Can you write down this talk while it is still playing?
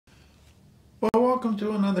welcome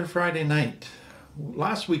to another Friday night.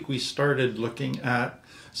 Last week we started looking at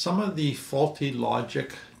some of the faulty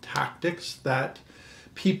logic tactics that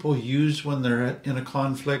people use when they're in a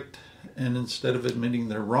conflict, and instead of admitting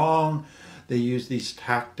they're wrong, they use these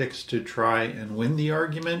tactics to try and win the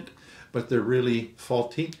argument, but they're really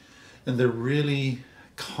faulty, and they're really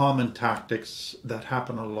common tactics that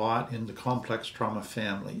happen a lot in the complex trauma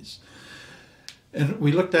families. And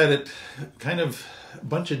we looked at it kind of a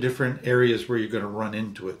bunch of different areas where you're going to run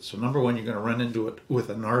into it. So number one, you're going to run into it with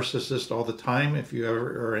a narcissist all the time. If you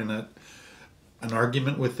ever are in an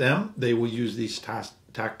argument with them, they will use these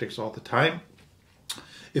tactics all the time.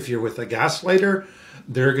 If you're with a gaslighter,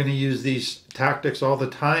 they're going to use these tactics all the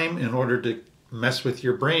time in order to mess with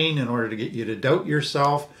your brain, in order to get you to doubt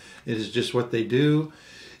yourself. It is just what they do.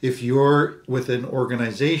 If you're with an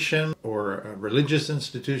organization or a religious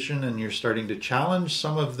institution and you're starting to challenge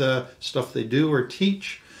some of the stuff they do or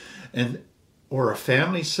teach, or a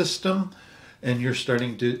family system, and you're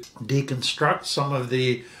starting to deconstruct some of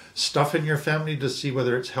the stuff in your family to see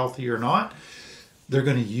whether it's healthy or not, they're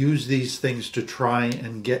going to use these things to try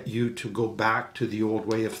and get you to go back to the old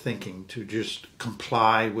way of thinking, to just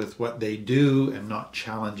comply with what they do and not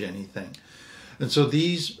challenge anything. And so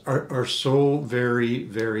these are so very,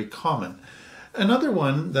 very common. Another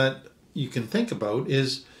one that you can think about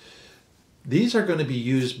is these are going to be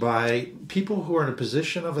used by people who are in a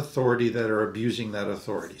position of authority that are abusing that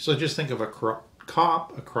authority. So just think of a corrupt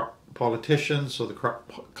cop, a corrupt politician. So the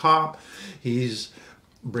corrupt cop, he's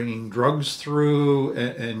bringing drugs through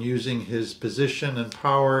and using his position and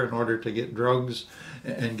power in order to get drugs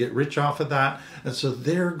and get rich off of that. And so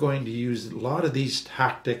they're going to use a lot of these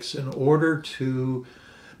tactics in order to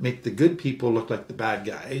make the good people look like the bad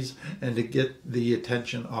guys and to get the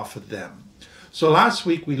attention off of them. So last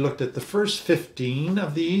week we looked at the first 15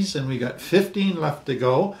 of these, and we got 15 left to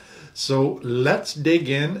go. So let's dig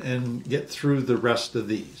in and get through the rest of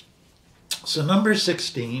these. So number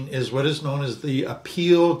 16 is what is known as the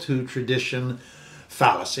appeal to tradition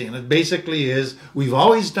fallacy. And it basically is, we've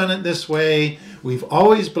always done it this way, we've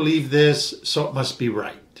always believed this, so it must be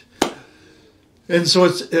right. And so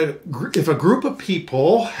it's if a group of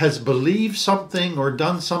people has believed something or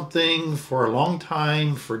done something for a long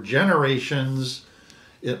time, for generations,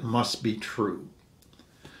 it must be true.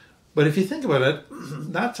 But if you think about it,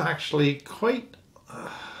 that's actually quite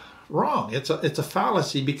wrong. It's a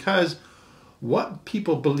fallacy, because what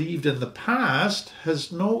people believed in the past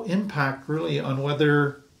has no impact really on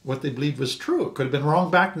whether what they believed was true. It could have been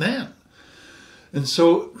wrong back then. And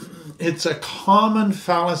so it's a common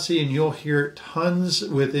fallacy, and you'll hear it tons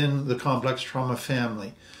within the complex trauma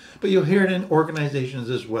family. But you'll hear it in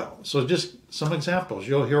organizations as well. So just some examples.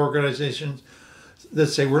 You'll hear organizations that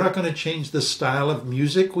say, we're not going to change the style of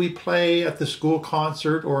music we play at the school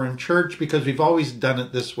concert or in church because we've always done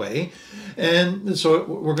it this way. And so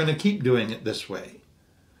we're going to keep doing it this way.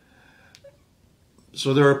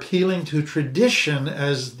 So they're appealing to tradition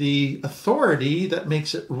as the authority that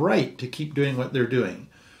makes it right to keep doing what they're doing.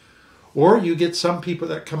 Or you get some people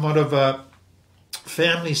that come out of a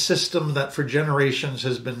family system that for generations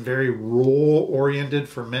has been very role-oriented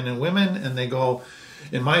for men and women, and they go,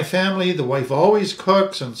 in my family, the wife always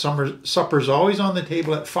cooks and supper's always on the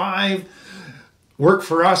table at 5. Work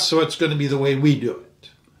for us, so it's going to be the way we do it.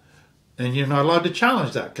 And you're not allowed to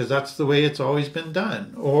challenge that because that's the way it's always been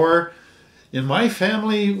done. Or in my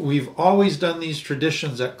family, we've always done these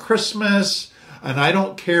traditions at Christmas, and I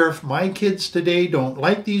don't care if my kids today don't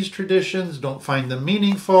like these traditions, don't find them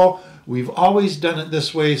meaningful. We've always done it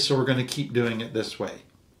this way, so we're going to keep doing it this way.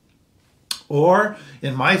 Or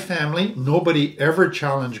in my family, nobody ever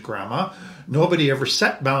challenged grandma. Nobody ever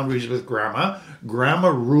set boundaries with grandma. Grandma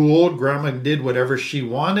ruled, grandma did whatever she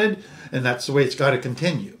wanted, and that's the way it's got to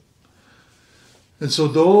continue. And so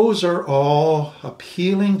those are all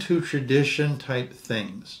appealing to tradition type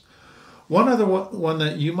things. One other one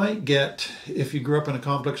that you might get if you grew up in a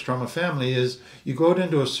complex trauma family is you go out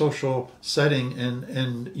into a social setting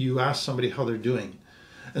and you ask somebody how they're doing.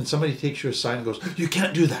 And somebody takes you aside and goes, you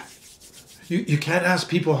can't do that. You can't ask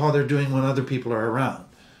people how they're doing when other people are around.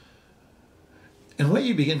 And what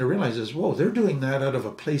you begin to realize is, whoa, they're doing that out of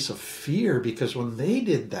a place of fear, because when they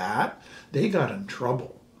did that, they got in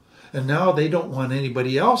trouble. And now they don't want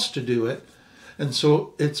anybody else to do it. And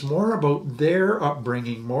so it's more about their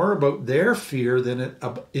upbringing, more about their fear than it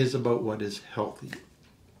is about what is healthy.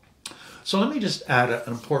 So let me just add an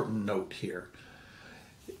important note here.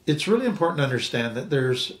 It's really important to understand that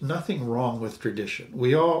there's nothing wrong with tradition.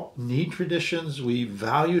 We all need traditions, we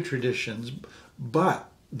value traditions, but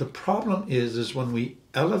the problem is when we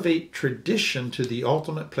elevate tradition to the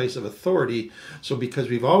ultimate place of authority. So because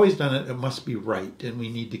we've always done it, it must be right, and we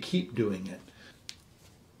need to keep doing it.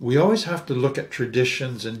 We always have to look at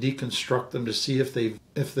traditions and deconstruct them to see if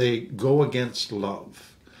they go against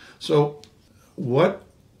love. So what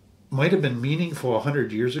might have been meaningful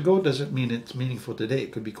 100 years ago doesn't mean it's meaningful today.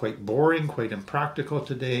 It could be quite boring, quite impractical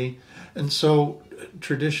today. And so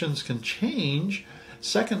traditions can change.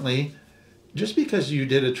 Secondly, just because you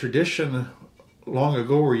did a tradition long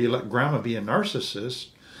ago where you let grandma be a narcissist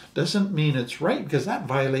doesn't mean it's right, because that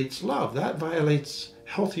violates love. That violates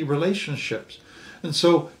healthy relationships. And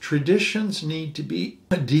so traditions need to be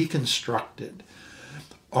deconstructed.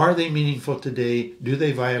 Are they meaningful today? Do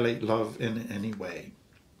they violate love in any way?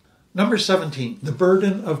 Number 17, the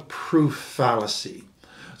burden of proof fallacy.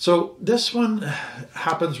 So this one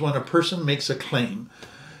happens when a person makes a claim,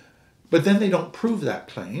 but then they don't prove that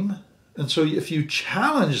claim. And so if you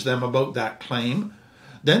challenge them about that claim,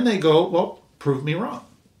 then they go, well, prove me wrong.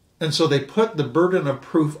 And so they put the burden of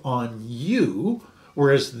proof on you,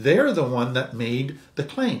 whereas they're the one that made the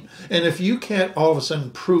claim. And if you can't all of a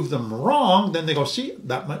sudden prove them wrong, then they go, see,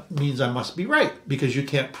 that means I must be right, because you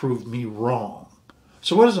can't prove me wrong.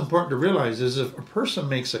 So what is important to realize is if a person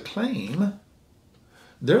makes a claim,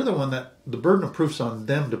 they're the one that the burden of proof's on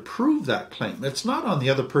them to prove that claim. It's not on the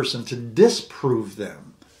other person to disprove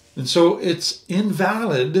them. And so it's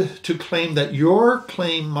invalid to claim that your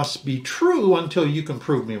claim must be true until you can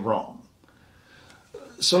prove me wrong.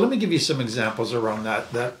 So let me give you some examples around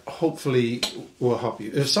that hopefully will help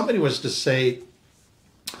you. If somebody was to say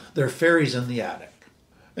there are fairies in the attic,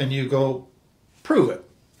 and you go, prove it.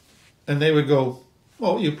 And they would go,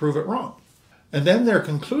 well, you prove it wrong. And then their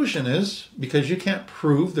conclusion is, because you can't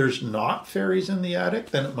prove there's not fairies in the attic,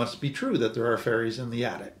 then it must be true that there are fairies in the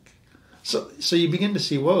attic. So you begin to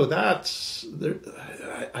see, whoa,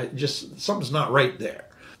 something's not right there.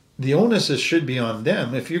 The onus should be on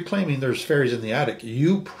them. If you're claiming there's fairies in the attic,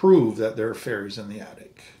 you prove that there are fairies in the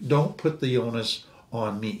attic. Don't put the onus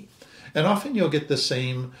on me. And often you'll get the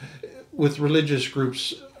same with religious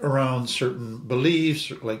groups around certain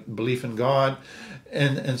beliefs, like belief in God,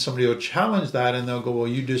 and somebody will challenge that and they'll go, well,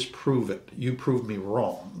 you disprove it. You prove me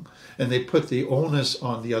wrong. And they put the onus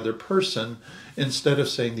on the other person instead of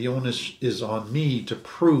saying the onus is on me to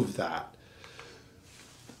prove that.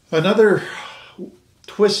 Another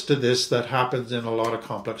twist to this that happens in a lot of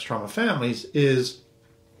complex trauma families is,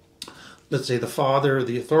 let's say the father,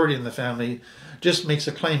 the authority in the family, just makes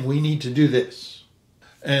a claim, we need to do this.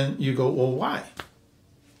 And you go, well, why?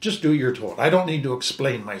 Just do what you're told. I don't need to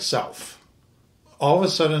explain myself. All of a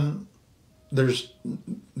sudden,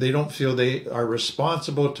 they don't feel they are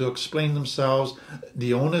responsible to explain themselves.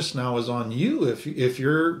 The onus now is on you. If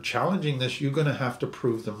you're challenging this, you're going to have to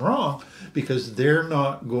prove them wrong, because they're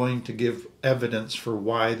not going to give evidence for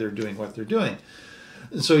why they're doing what they're doing.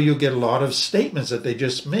 And so you'll get a lot of statements that they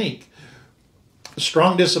just make.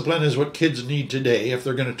 Strong discipline is what kids need today if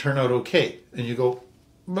they're going to turn out okay. And you go,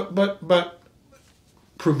 but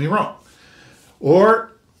prove me wrong. Or,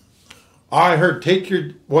 I heard take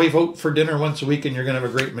your wife out for dinner once a week and you're going to have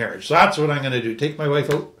a great marriage. So that's what I'm going to do. Take my wife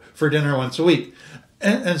out for dinner once a week.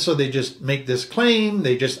 And so they just make this claim.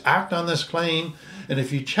 They just act on this claim. And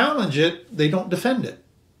if you challenge it, they don't defend it.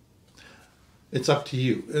 It's up to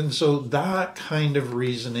you. And so that kind of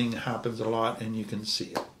reasoning happens a lot, and you can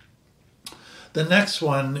see it. The next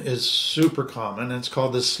one is super common. And it's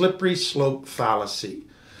called the slippery slope fallacy.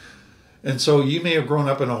 And so you may have grown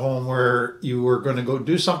up in a home where you were going to go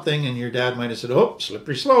do something and your dad might have said, oh,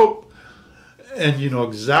 slippery slope. And you know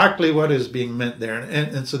exactly what is being meant there.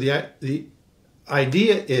 And so the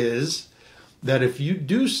idea is that if you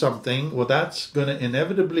do something, well, that's going to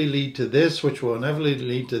inevitably lead to this, which will inevitably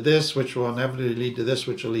lead to this, which will inevitably lead to this,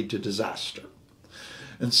 which will lead to disaster.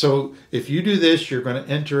 And so if you do this, you're going to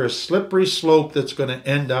enter a slippery slope that's going to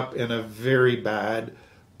end up in a very bad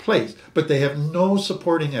place. But they have no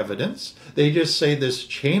supporting evidence. They just say this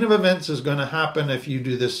chain of events is going to happen if you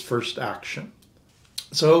do this first action.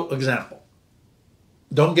 So, example,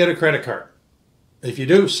 don't get a credit card. If you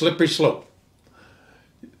do, slippery slope.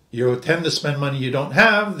 You tend to spend money you don't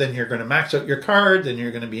have, then you're going to max out your card, then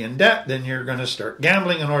you're going to be in debt, then you're going to start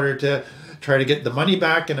gambling in order to try to get the money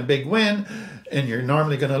back in a big win, and you're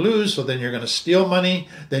normally going to lose, so then you're going to steal money,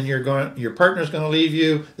 then your partner's going to leave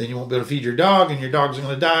you, then you won't be able to feed your dog, and your dog's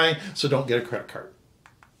going to die, so don't get a credit card.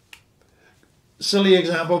 Silly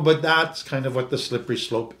example, but that's kind of what the slippery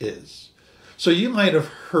slope is. So you might have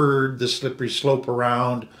heard the slippery slope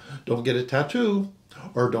around, don't get a tattoo,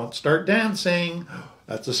 or don't start dancing,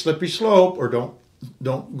 that's a slippery slope, or don't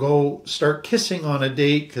Don't go start kissing on a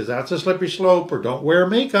date because that's a slippery slope, or don't wear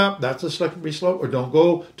makeup, that's a slippery slope, or don't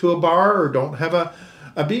go to a bar, or don't have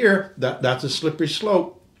a beer, that's a slippery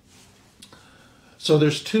slope. So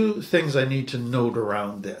there's two things I need to note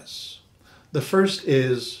around this. The first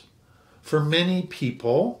is, for many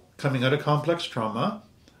people coming out of complex trauma,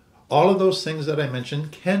 all of those things that I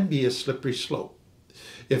mentioned can be a slippery slope.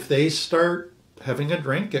 If they start having a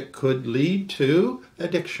drink, it could lead to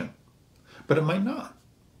addiction, but it might not.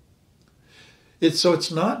 So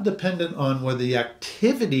it's not dependent on whether the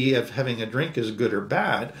activity of having a drink is good or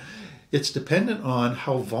bad. It's dependent on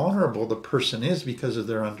how vulnerable the person is because of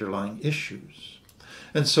their underlying issues.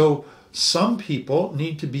 And so some people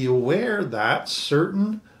need to be aware that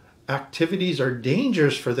certain activities are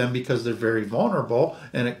dangerous for them because they're very vulnerable,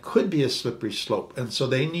 and it could be a slippery slope. And so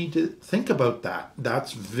they need to think about that.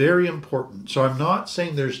 That's very important. So I'm not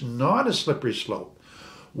saying there's not a slippery slope.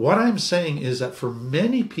 What I'm saying is that for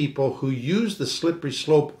many people who use the slippery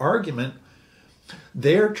slope argument,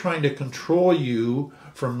 they're trying to control you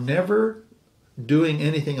from never doing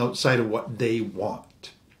anything outside of what they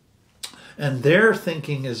want. And their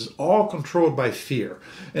thinking is all controlled by fear.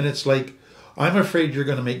 And it's like, I'm afraid you're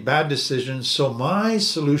going to make bad decisions, so my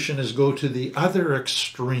solution is go to the other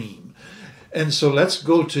extreme. And so let's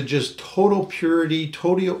go to just total purity,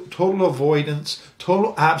 total avoidance,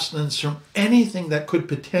 total abstinence from anything that could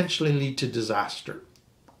potentially lead to disaster.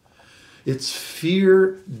 It's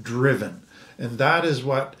fear-driven. And that is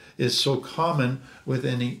what is so common with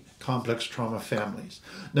any complex trauma families.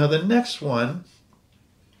 Now, the next one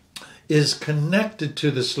is connected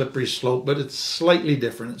to the slippery slope, but it's slightly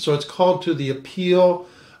different. So it's called to the appeal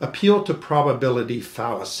to probability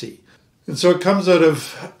fallacy. And so it comes out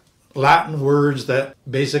of Latin words that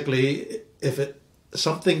basically, if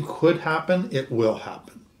something could happen, it will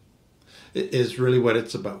happen. It is really what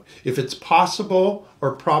it's about. If it's possible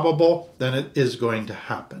or probable, then it is going to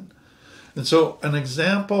happen. And so an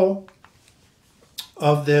example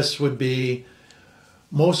of this would be,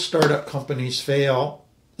 most startup companies fail.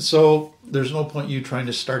 So there's no point you trying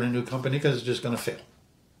to start a new company because it's just going to fail.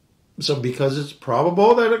 So because it's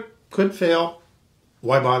probable that it could fail,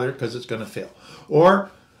 why bother? Because it's going to fail. Or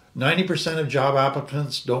 90% of job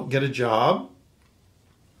applicants don't get a job.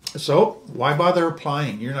 So why bother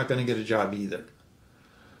applying? You're not going to get a job either.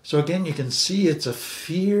 So again, you can see it's a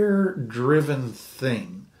fear-driven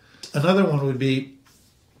thing. Another one would be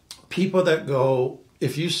people that go,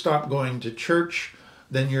 if you stop going to church,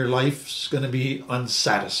 then your life's going to be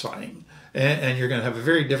unsatisfying and you're going to have a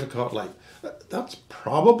very difficult life. That's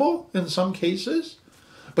probable in some cases,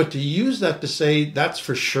 but to use that to say that's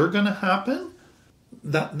for sure going to happen,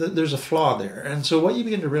 there's a flaw there. And so what you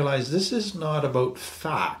begin to realize, this is not about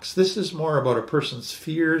facts. This is more about a person's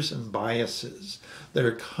fears and biases that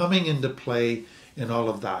are coming into play in all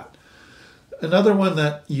of that. Another one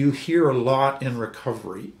that you hear a lot in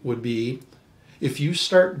recovery would be, if you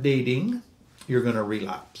start dating, you're going to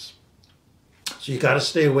relapse. So you got to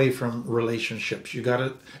stay away from relationships. You got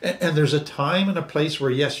to, and there's a time and a place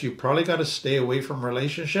where, yes, you probably got to stay away from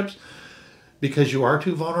relationships because you are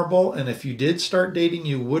too vulnerable. And if you did start dating,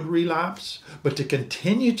 you would relapse. But to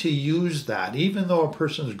continue to use that, even though a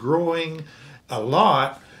person's growing a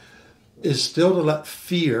lot, is still to let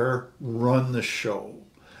fear run the show.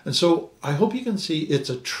 And so I hope you can see it's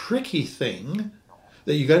a tricky thing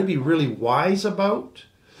that you got to be really wise about.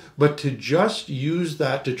 But to just use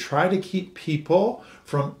that to try to keep people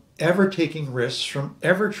from ever taking risks, from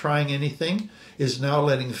ever trying anything, is now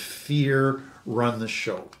letting fear run the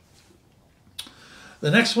show.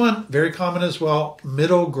 The next one, very common as well,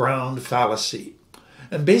 middle ground fallacy.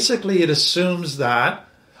 And basically it assumes that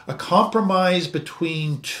a compromise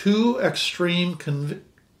between two extreme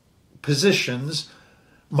positions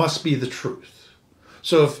must be the truth.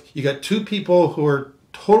 So if you got two people who are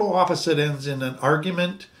total opposite ends in an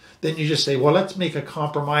argument, then you just say, well, let's make a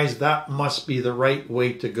compromise. That must be the right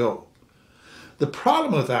way to go. The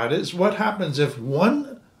problem with that is, what happens if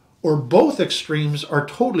one or both extremes are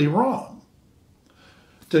totally wrong?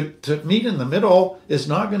 To meet in the middle is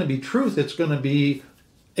not going to be truth. It's going to be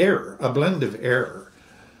error, a blend of error.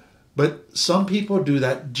 But some people do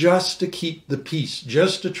that just to keep the peace,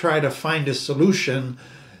 just to try to find a solution.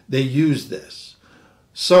 They use this.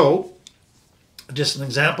 So, just an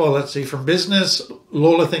example, let's say from business,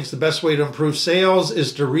 Lola thinks the best way to improve sales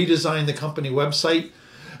is to redesign the company website,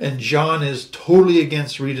 and John is totally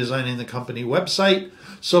against redesigning the company website.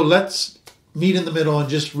 So let's meet in the middle and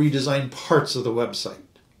just redesign parts of the website.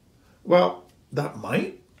 Well, that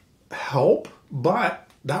might help, but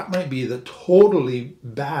that might be the totally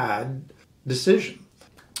bad decision.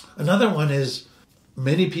 Another one is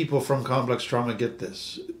Many people from complex trauma get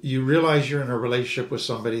this. You realize you're in a relationship with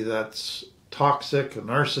somebody that's toxic, a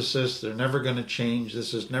narcissist, they're never going to change,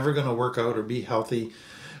 this is never going to work out or be healthy.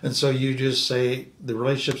 And so you just say, the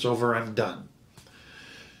relationship's over, I'm done.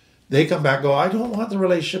 They come back, go, I don't want the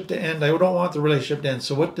relationship to end. I don't want the relationship to end.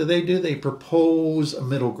 So what do? They propose a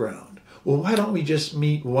middle ground. Well, why don't we just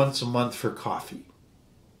meet once a month for coffee?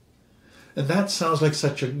 And that sounds like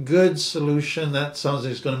such a good solution. That sounds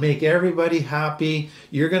like it's going to make everybody happy.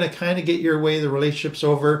 You're going to kind of get your way. The relationship's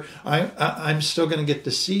over. I'm still going to get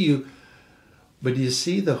to see you. But do you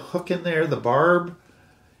see the hook in there, the barb?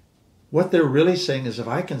 What they're really saying is, if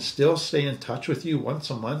I can still stay in touch with you once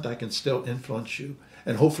a month, I can still influence you.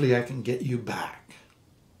 And hopefully I can get you back.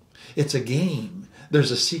 It's a game.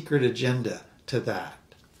 There's a secret agenda to that.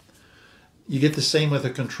 You get the same with a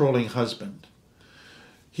controlling husband.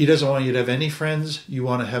 He doesn't want you to have any friends. You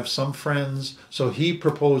want to have some friends. So he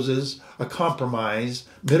proposes a compromise,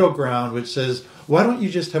 middle ground, which says, why don't you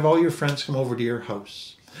just have all your friends come over to your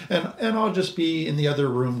house? And I'll just be in the other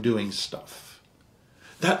room doing stuff.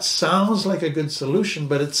 That sounds like a good solution,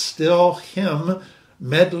 but it's still him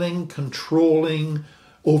meddling, controlling,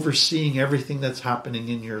 overseeing everything that's happening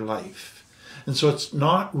in your life. And so it's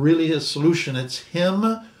not really a solution. It's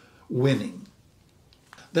him winning.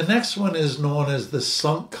 The next one is known as the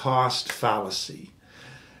sunk cost fallacy.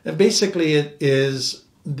 And basically it is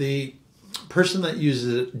the person that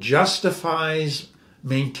uses it justifies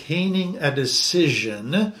maintaining a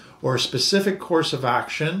decision or a specific course of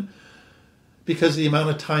action because of the amount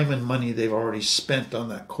of time and money they've already spent on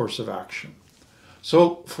that course of action.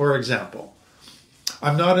 So, for example,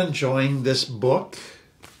 I'm not enjoying this book,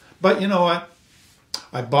 but you know what?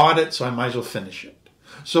 I bought it, so I might as well finish it.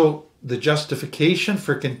 So the justification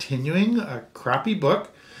for continuing a crappy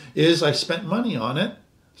book is I spent money on it,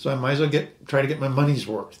 so I might as well try to get my money's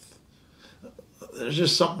worth. There's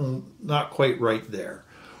just something not quite right there.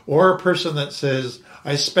 Or a person that says,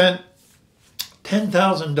 I spent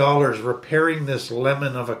 $10,000 repairing this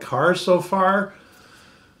lemon of a car so far.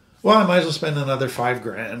 Well, I might as well spend another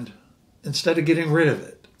 $5,000 instead of getting rid of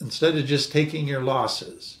it, instead of just taking your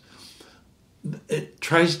losses. It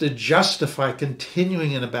tries to justify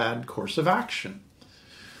continuing in a bad course of action.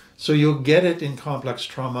 So you'll get it in complex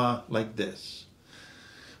trauma like this.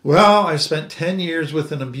 Well, I spent 10 years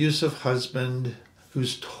with an abusive husband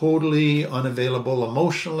who's totally unavailable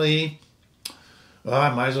emotionally. Well,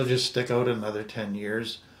 I might as well just stick out another 10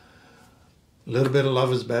 years. A little bit of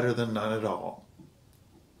love is better than none at all.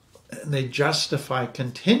 And they justify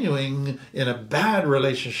continuing in a bad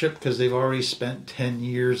relationship because they've already spent 10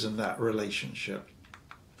 years in that relationship.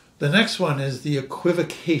 The next one is the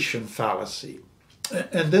equivocation fallacy.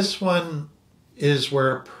 And this one is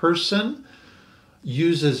where a person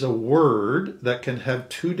uses a word that can have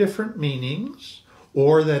two different meanings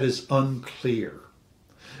or that is unclear.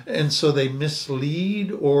 And so they mislead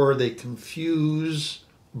or they confuse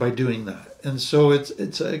by doing that. And so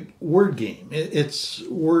it's a word game. It's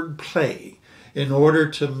word play in order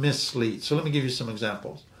to mislead. So let me give you some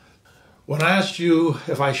examples. When I asked you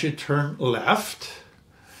if I should turn left,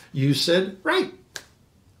 you said right.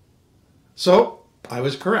 So I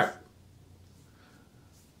was correct.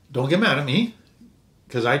 Don't get mad at me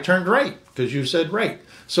because I turned right because you said right.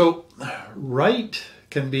 So right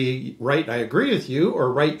can be right, I agree with you,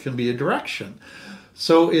 or right can be a direction.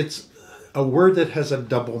 So it's a word that has a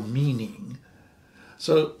double meaning.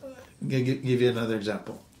 So I'll give you another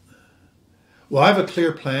example. Well, I have a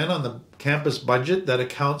clear plan on the campus budget that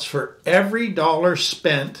accounts for every dollar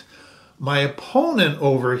spent. My opponent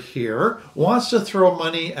over here wants to throw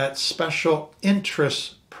money at special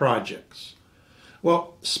interest projects.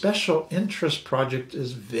 Well, special interest project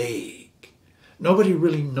is vague. Nobody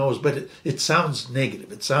really knows, but it sounds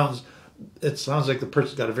negative. It sounds like the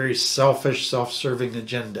person's got a very selfish, self-serving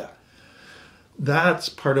agenda. That's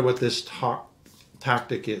part of what this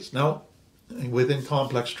tactic is. Now, within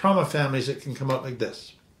complex trauma families, it can come out like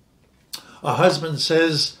this. A husband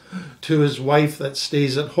says to his wife that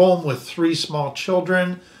stays at home with 3 small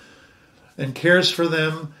children and cares for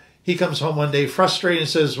them, he comes home one day frustrated and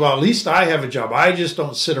says, well, at least I have a job. I just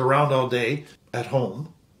don't sit around all day at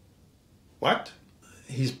home. What?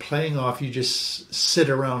 He's playing off you just sit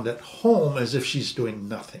around at home as if she's doing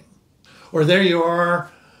nothing. Or there you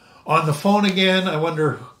are on the phone again. I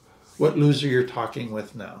wonder what loser you're talking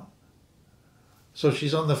with now. So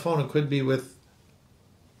she's on the phone. It could be with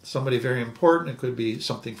somebody very important. It could be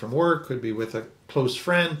something from work. It could be with a close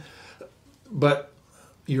friend. But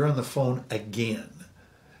you're on the phone again.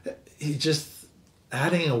 He's just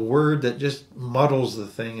adding a word that just muddles the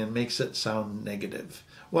thing and makes it sound negative.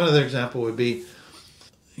 One other example would be,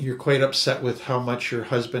 you're quite upset with how much your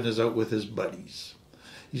husband is out with his buddies.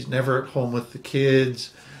 He's never at home with the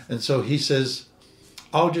kids. And so he says,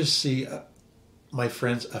 I'll just see my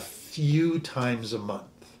friends a few times a month.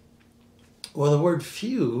 Well, the word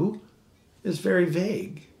few is very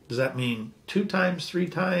vague. Does that mean 2 times, 3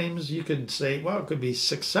 times? You could say, well, it could be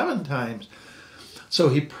 6, 7 times. So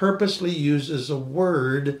he purposely uses a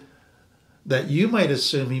word that you might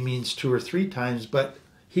assume he means 2 or 3 times, but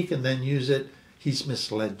he can then use it, he's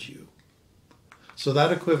misled you. So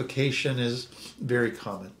that equivocation is very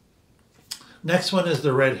common. Next one is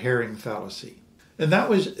the red herring fallacy. And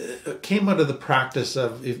that came out of the practice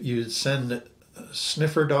of if you send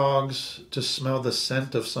sniffer dogs to smell the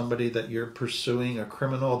scent of somebody that you're pursuing, a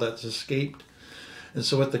criminal that's escaped. And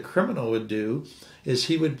so what the criminal would do is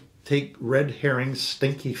he would take red herring,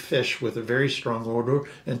 stinky fish with a very strong odor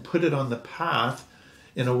and put it on the path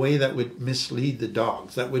in a way that would mislead the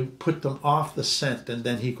dogs, that would put them off the scent, and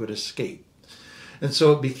then he could escape. And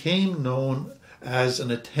so it became known as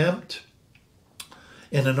an attempt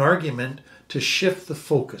in an argument to shift the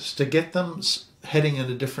focus, to get them heading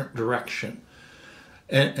in a different direction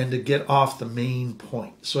and to get off the main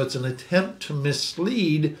point. So it's an attempt to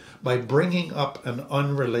mislead by bringing up an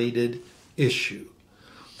unrelated issue.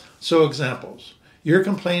 So examples, you're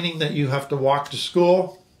complaining that you have to walk to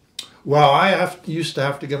school. Well, I used to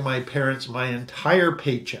have to give my parents my entire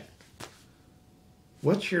paycheck.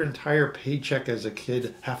 What's your entire paycheck as a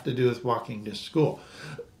kid have to do with walking to school?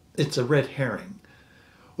 It's a red herring.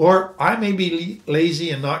 Or I may be lazy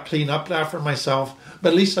and not clean up after myself, but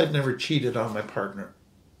at least I've never cheated on my partner.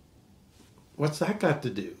 What's that got to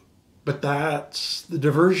do? But that's the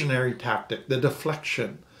diversionary tactic, the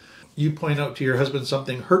deflection. You point out to your husband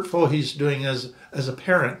something hurtful he's doing as a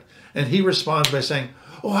parent, and he responds by saying,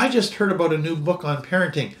 oh, I just heard about a new book on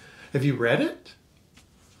parenting. Have you read it?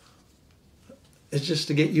 It's just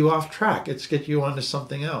to get you off track. It's to get you onto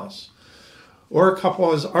something else. Or a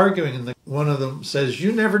couple is arguing, and one of them says,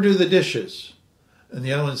 you never do the dishes. And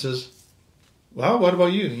the other one says, well, what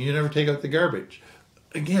about you? You never take out the garbage.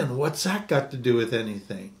 Again, what's that got to do with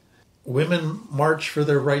anything? Women march for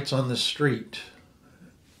their rights on the street.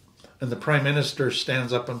 And the Prime Minister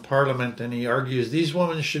stands up in Parliament and he argues these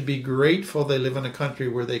women should be grateful they live in a country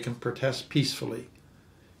where they can protest peacefully,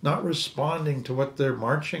 not responding to what they're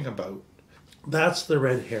marching about. That's the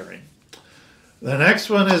red herring. The next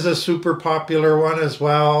one is a super popular one as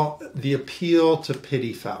well, the appeal to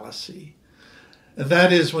pity fallacy. And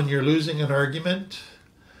that is when you're losing an argument,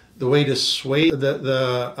 the way to sway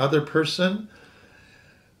the other person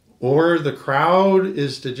or the crowd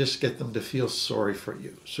is to just get them to feel sorry for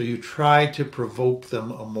you. So you try to provoke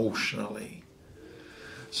them emotionally.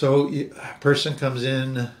 So a person comes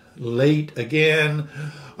in late again.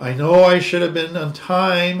 I know I should have been on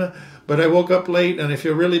time, but I woke up late and I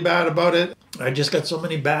feel really bad about it. I just got so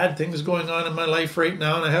many bad things going on in my life right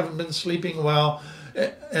now and I haven't been sleeping well.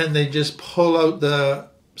 And they just pull out the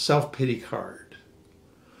self-pity card.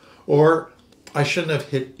 Or, I shouldn't have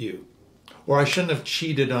hit you. Or, I shouldn't have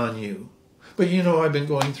cheated on you. But you know, I've been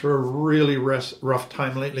going through a really rough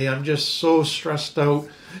time lately. I'm just so stressed out.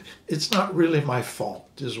 It's not really my fault,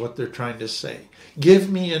 is what they're trying to say. Give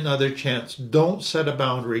me another chance. Don't set a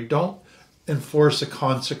boundary. Don't enforce a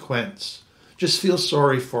consequence. Just feel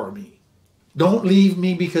sorry for me. Don't leave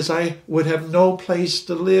me because I would have no place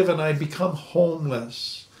to live and I'd become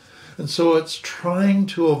homeless. And so it's trying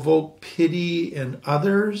to evoke pity in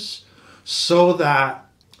others so that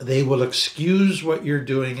they will excuse what you're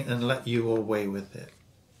doing and let you away with it.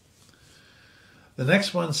 The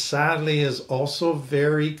next one, sadly, is also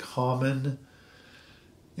very common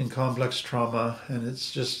in complex trauma, and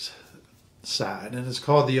it's just sad. And it's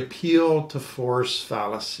called the appeal to force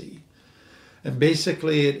fallacy. And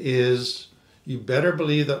basically it is, you better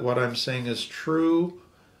believe that what I'm saying is true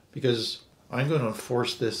because I'm going to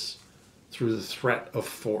enforce this through the threat of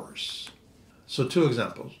force. So 2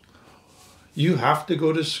 examples. You have to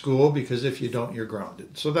go to school because if you don't, you're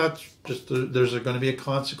grounded. So that's just, there's going to be a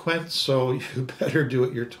consequence, so you better do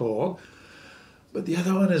what you're told. But the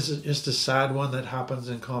other one is just a sad one that happens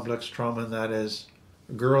in complex trauma, and that is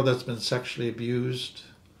a girl that's been sexually abused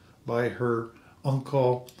by her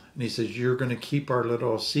uncle. And he says, you're going to keep our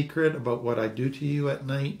little secret about what I do to you at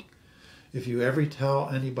night. If you ever tell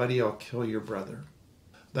anybody, I'll kill your brother.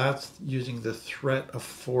 That's using the threat of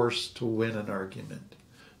force to win an argument,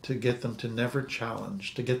 to get them to never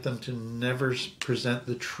challenge, to get them to never present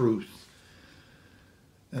the truth.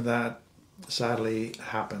 And that sadly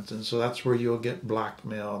happens. And so that's where you'll get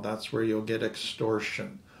blackmail. That's where you'll get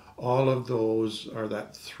extortion. All of those are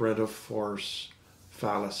that threat of force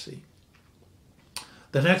fallacy.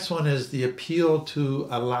 The next one is the appeal to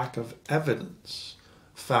a lack of evidence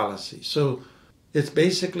fallacy. So it's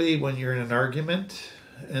basically when you're in an argument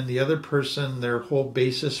and the other person, their whole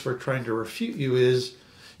basis for trying to refute you is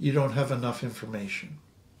you don't have enough information.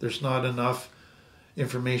 There's not enough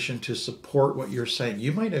information to support what you're saying.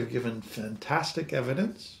 You might have given fantastic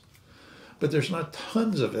evidence, but there's not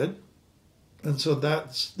tons of it. And so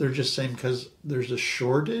they're just saying because there's a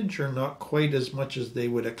shortage or not quite as much as they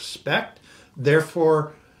would expect.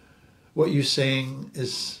 Therefore, what you're saying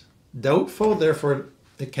is doubtful. Therefore,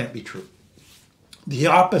 it can't be true. The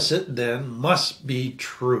opposite then must be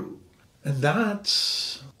true. And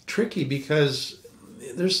that's tricky because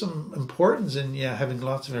there's some importance in having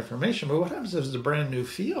lots of information. But what happens if it's a brand new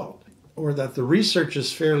field or that the research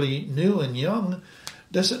is fairly new and young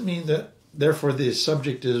doesn't mean that therefore the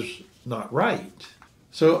subject is not right.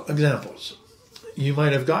 So examples. You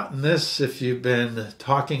might have gotten this if you've been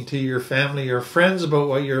talking to your family or friends about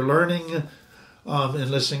what you're learning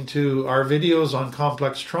and listening to our videos on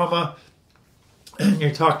complex trauma. And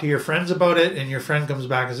you talk to your friends about it and your friend comes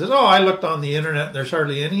back and says, oh, I looked on the internet and there's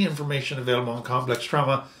hardly any information available on complex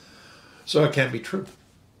trauma, so it can't be true.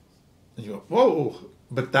 And you go, whoa,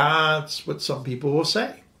 but that's what some people will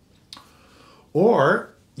say.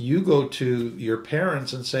 Or you go to your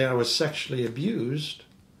parents and say, I was sexually abused.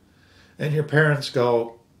 And your parents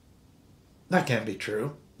go, that can't be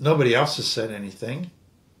true. Nobody else has said anything.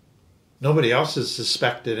 Nobody else has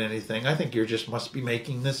suspected anything. I think you just must be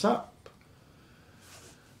making this up.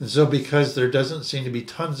 And so because there doesn't seem to be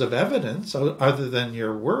tons of evidence other than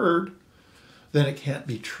your word, then it can't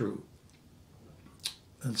be true.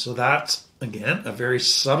 And so that's, again, a very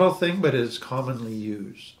subtle thing, but it is commonly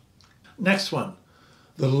used. Next one,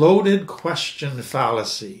 the loaded question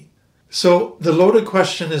fallacy. So the loaded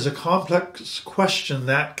question is a complex question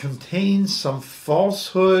that contains some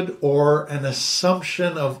falsehood or an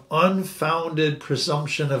assumption of unfounded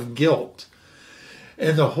presumption of guilt.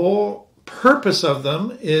 And the whole purpose of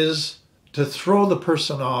them is to throw the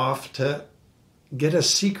person off, to get a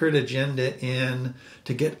secret agenda in,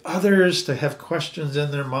 to get others to have questions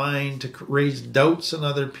in their mind, to raise doubts in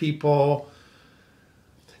other people.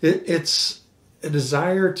 It's a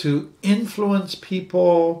desire to influence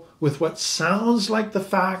people with what sounds like the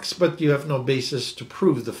facts, but you have no basis to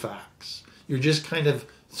prove the facts. You're just kind of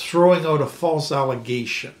throwing out a false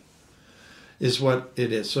allegation is what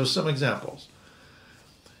it is. So some examples.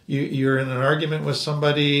 You're in an argument with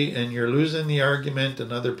somebody and you're losing the argument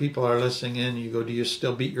and other people are listening in. You go, do you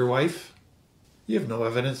still beat your wife? You have no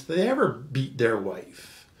evidence they ever beat their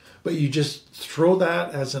wife. But you just throw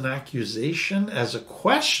that as an accusation, as a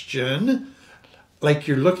question, like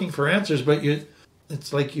you're looking for answers, but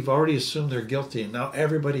it's like you've already assumed they're guilty. And now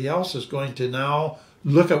everybody else is going to now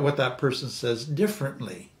look at what that person says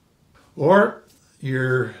differently. Or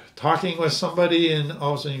you're talking with somebody and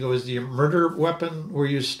all of a sudden you go, is the murder weapon where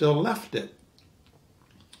you still left it?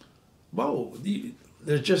 Whoa,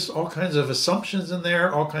 there's just all kinds of assumptions in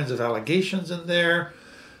there, all kinds of allegations in there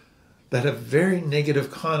that have very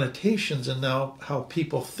negative connotations in now how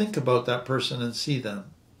people think about that person and see them.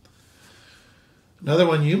 Another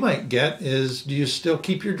one you might get is, do you still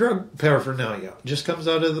keep your drug paraphernalia? It just comes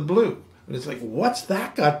out of the blue. And it's like, what's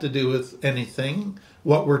that got to do with anything,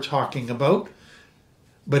 what we're talking about?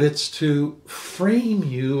 But it's to frame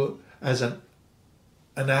you as an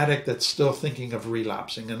addict that's still thinking of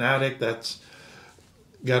relapsing, an addict that's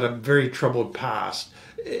got a very troubled past.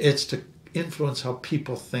 It's to influence how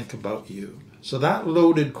people think about you. So that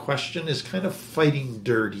loaded question is kind of fighting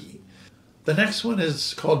dirty. The next one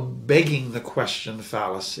is called begging the question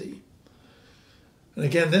fallacy. And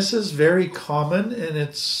again, this is very common and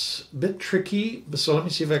it's a bit tricky, so let me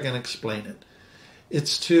see if I can explain it.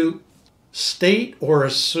 It's to state or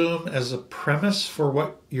assume as a premise for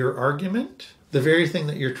what your argument, the very thing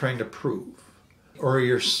that you're trying to prove. Or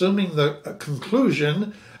you're assuming the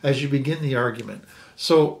conclusion as you begin the argument.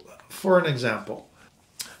 So, for an example,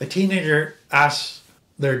 a teenager asks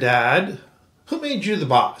their dad, who made you the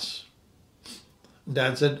boss?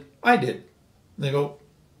 Dad said, I did. And they go,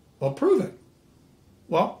 well, prove it.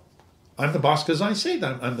 Well, I'm the boss because I say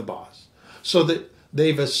that I'm the boss. So that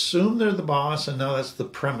they've assumed they're the boss, and now that's the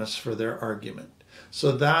premise for their argument.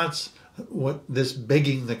 So that's what this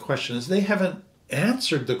begging the question is. They haven't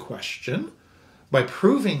answered the question by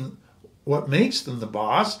proving what makes them the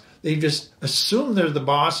boss. They just assume they're the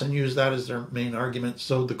boss and use that as their main argument.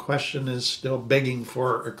 So the question is still begging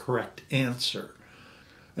for a correct answer.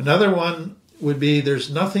 Another one would be,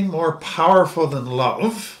 there's nothing more powerful than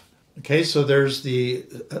love. Okay, so there's the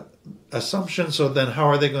assumption. So then how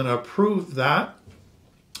are they going to prove that?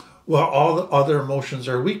 Well, all the other emotions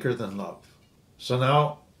are weaker than love. So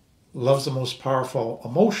now love's the most powerful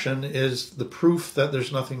emotion is the proof that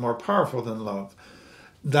there's nothing more powerful than love.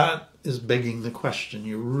 That is begging the question.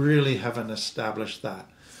 You really haven't established that.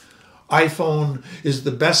 iPhone is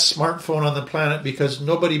the best smartphone on the planet because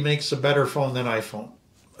nobody makes a better phone than iPhone.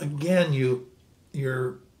 Again,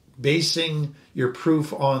 you're basing your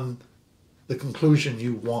proof on the conclusion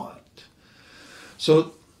you want.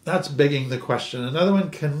 So that's begging the question. Another one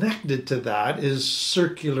connected to that is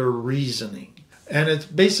circular reasoning. And it's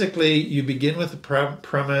basically you begin with a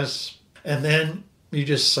premise and then you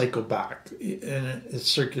just cycle back. And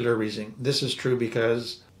it's circular reasoning. This is true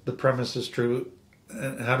because the premise is true.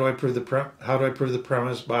 And how do I prove the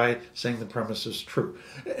premise? By saying the premise is true.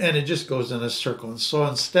 And it just goes in a circle. And so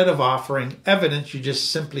instead of offering evidence, you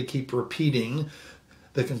just simply keep repeating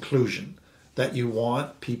the conclusion that you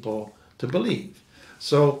want people to believe.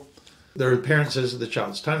 So the parent says to the child,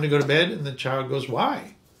 it's time to go to bed. And the child goes,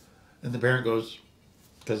 why? And the parent goes,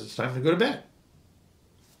 because it's time to go to bed.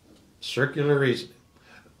 Circular reasoning.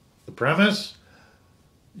 The premise,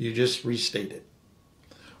 you just restate it.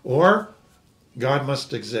 Or God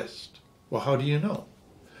must exist. Well, how do you know?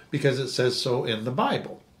 Because it says so in the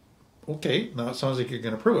Bible. Okay, now it sounds like you're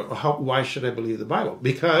going to prove it. Well, why should I believe the Bible?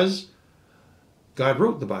 Because God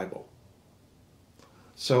wrote the Bible.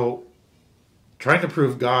 So trying to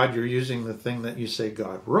prove God, you're using the thing that you say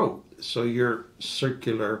God wrote. So you're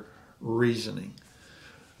circular reasoning.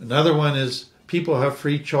 Another one is people have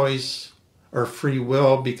free choice or free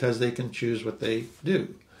will because they can choose what they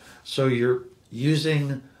do. So you're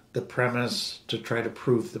using the premise to try to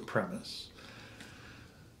prove the premise.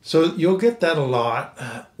 So you'll get that a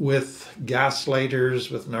lot with gaslighters,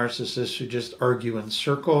 with narcissists who just argue in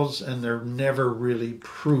circles and they're never really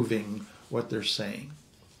proving what they're saying.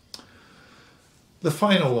 The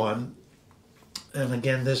final one, and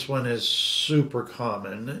again, this one is super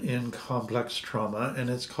common in complex trauma, and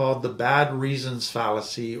it's called the bad reasons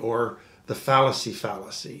fallacy or the fallacy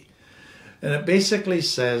fallacy. And it basically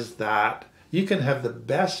says that you can have the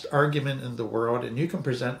best argument in the world and you can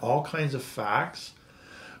present all kinds of facts,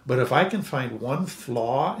 but if I can find one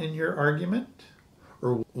flaw in your argument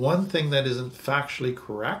or one thing that isn't factually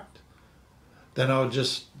correct, then I'll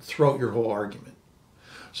just throw out your whole argument.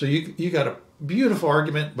 So you got a beautiful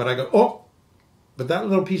argument, but I go, oh, but that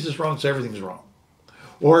little piece is wrong, so everything's wrong.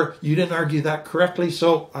 Or you didn't argue that correctly,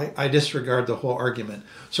 so I disregard the whole argument.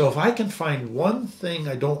 So if I can find one thing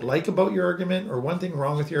I don't like about your argument or one thing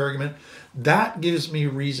wrong with your argument, that gives me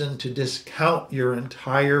reason to discount your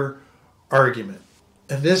entire argument.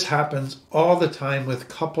 And this happens all the time with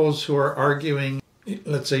couples who are arguing.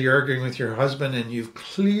 Let's say you're arguing with your husband and you've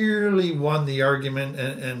clearly won the argument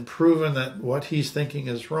and proven that what he's thinking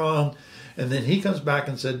is wrong. And then he comes back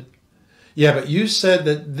and said, yeah, but you said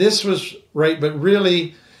that this was right, but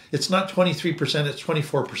really it's not 23%, it's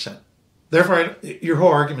 24%. Therefore, your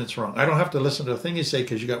whole argument's wrong. I don't have to listen to a thing you say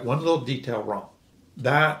because you got one little detail wrong.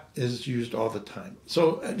 That is used all the time.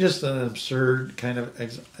 So just an absurd kind of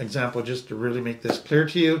example just to really make this clear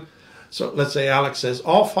to you. So let's say Alex says,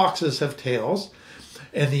 all foxes have tails,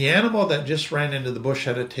 and the animal that just ran into the bush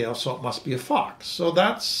had a tail, so it must be a fox. So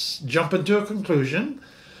that's jumping to a conclusion.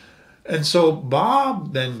 And so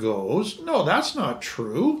Bob then goes, no, that's not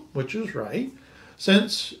true, which is right.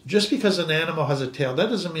 Since just because an animal has a tail, that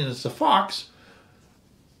doesn't mean it's a fox.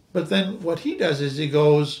 But then what he does is he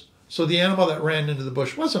goes, so the animal that ran into the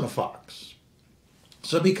bush wasn't a fox.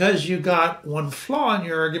 So because you got one flaw in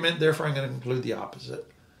your argument, therefore I'm going to conclude the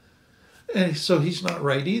opposite. And so he's not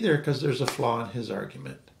right either because there's a flaw in his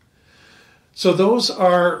argument. So those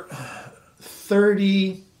are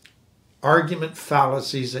 30 argument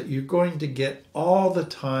fallacies that you're going to get all the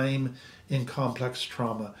time in complex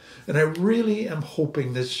trauma. And I really am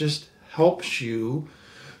hoping this just helps you,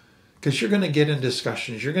 because you're going to get in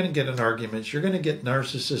discussions, you're going to get in arguments, you're going to get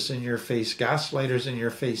narcissists in your face, gaslighters in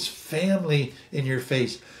your face, family in your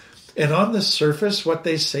face. And on the surface, what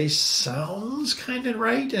they say sounds kind of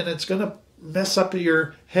right, and it's going to mess up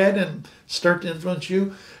your head and start to influence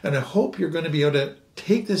you. And I hope you're going to be able to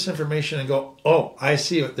take this information and go, oh, I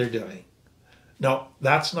see what they're doing. No,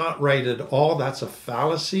 that's not right at all. That's a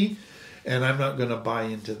fallacy, and I'm not going to buy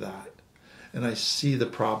into that. And I see the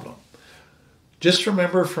problem. Just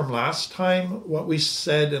remember from last time what we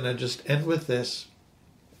said, and I just end with this,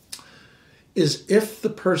 is if the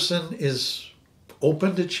person is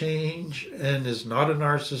open to change and is not a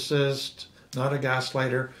narcissist, not a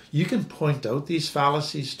gaslighter, you can point out these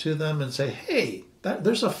fallacies to them and say, hey,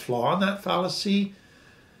 there's a flaw in that fallacy.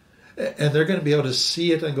 And they're going to be able to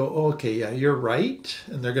see it and go, oh, okay, yeah, you're right.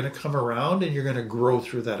 And they're going to come around and you're going to grow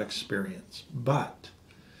through that experience. But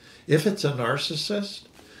if it's a narcissist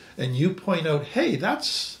and you point out, hey,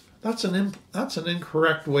 that's an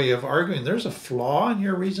incorrect way of arguing. There's a flaw in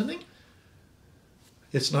your reasoning.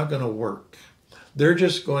 It's not going to work. They're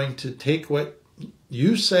just going to take what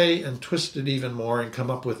you say and twist it even more and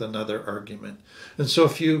come up with another argument. And so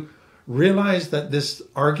if you realize that this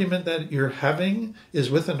argument that you're having is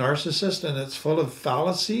with a narcissist and it's full of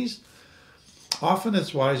fallacies, often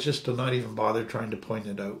it's wise just to not even bother trying to point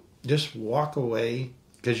it out. Just walk away,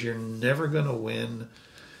 because you're never going to win.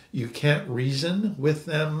 You can't reason with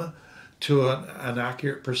them to an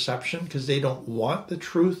accurate perception, because they don't want the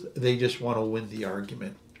truth. They just want to win the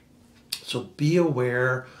argument. So be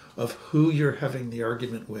aware of who you're having the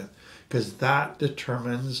argument with, because that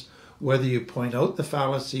determines whether you point out the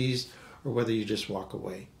fallacies or whether you just walk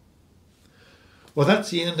away. Well,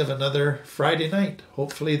 that's the end of another Friday night.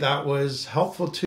 Hopefully that was helpful to you.